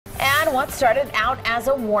And what started out as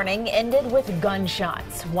a warning ended with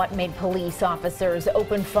gunshots. What made police officers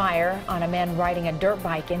open fire on a man riding a dirt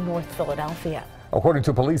bike in North Philadelphia? According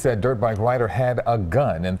to police, that dirt bike rider had a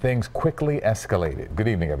gun and things quickly escalated. Good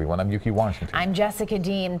evening, everyone. I'm Yuki Washington. I'm Jessica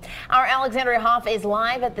Dean. Our Alexandria Hoff is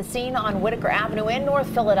live at the scene on Whitaker Avenue in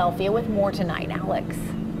North Philadelphia with more tonight. Alex.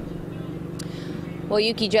 Well,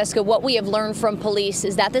 Yuki, Jessica, what we have learned from police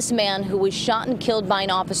is that this man who was shot and killed by an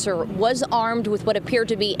officer was armed with what appeared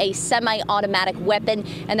to be a semi-automatic weapon,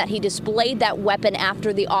 and that he displayed that weapon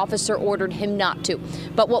after the officer ordered him not to.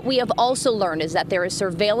 But what we have also learned is that there is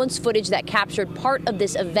surveillance footage that captured part of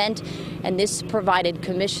this event, and this provided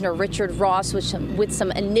Commissioner Richard Ross with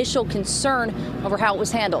some initial concern over how it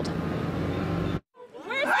was handled.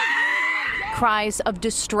 Cries of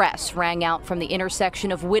distress rang out from the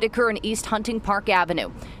intersection of Whitaker and East Hunting Park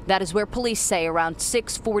Avenue. That is where police say around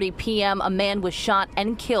 6:40 p.m. a man was shot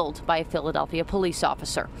and killed by a Philadelphia police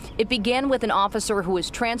officer. It began with an officer who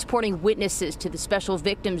was transporting witnesses to the Special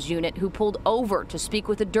Victims Unit who pulled over to speak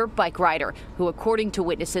with a dirt bike rider who, according to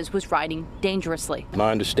witnesses, was riding dangerously.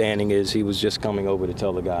 My understanding is he was just coming over to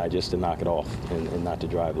tell the guy just to knock it off and not to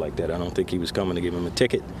drive like that. I don't think he was coming to give him a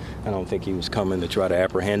ticket. I don't think he was coming to try to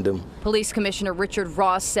apprehend him. Police Commissioner Richard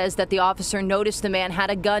Ross says that the officer noticed the man had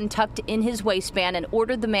a gun tucked in his waistband and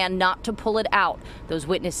ordered the man not to pull it out. Those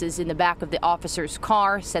witnesses in the back of the officer's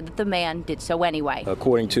car said that the man did so anyway.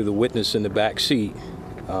 According to the witness in the back seat,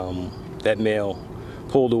 that male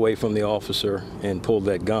pulled away from the officer and pulled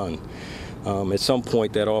that gun. At some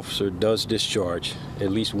point, that officer does discharge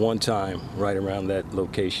at least one time right around that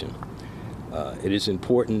location. It is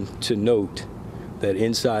important to note that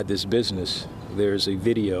inside this business, there's a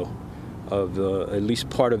video of at least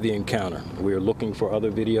part of the encounter. We are looking for other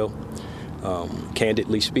video.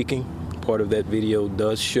 Candidly speaking, part of that video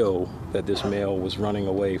does show that this male was running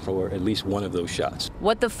away for at least one of those shots.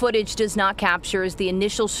 What the footage does not capture is the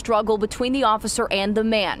initial struggle between the officer and the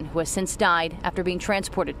man, who has since died after being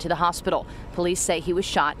transported to the hospital. Police say he was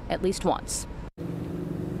shot at least once.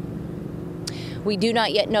 We do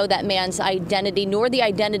not yet know that man's identity nor the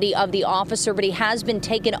identity of the officer, but he has been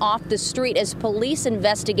taken off the street as police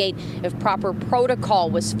investigate if proper protocol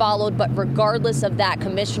was followed. But regardless of that,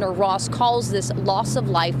 Commissioner Ross calls this loss of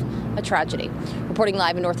life a tragedy. Reporting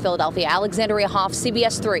live in North Philadelphia, Alexandria Hoff,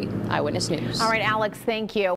 CBS 3 Eyewitness News. All right, Alex, thank you.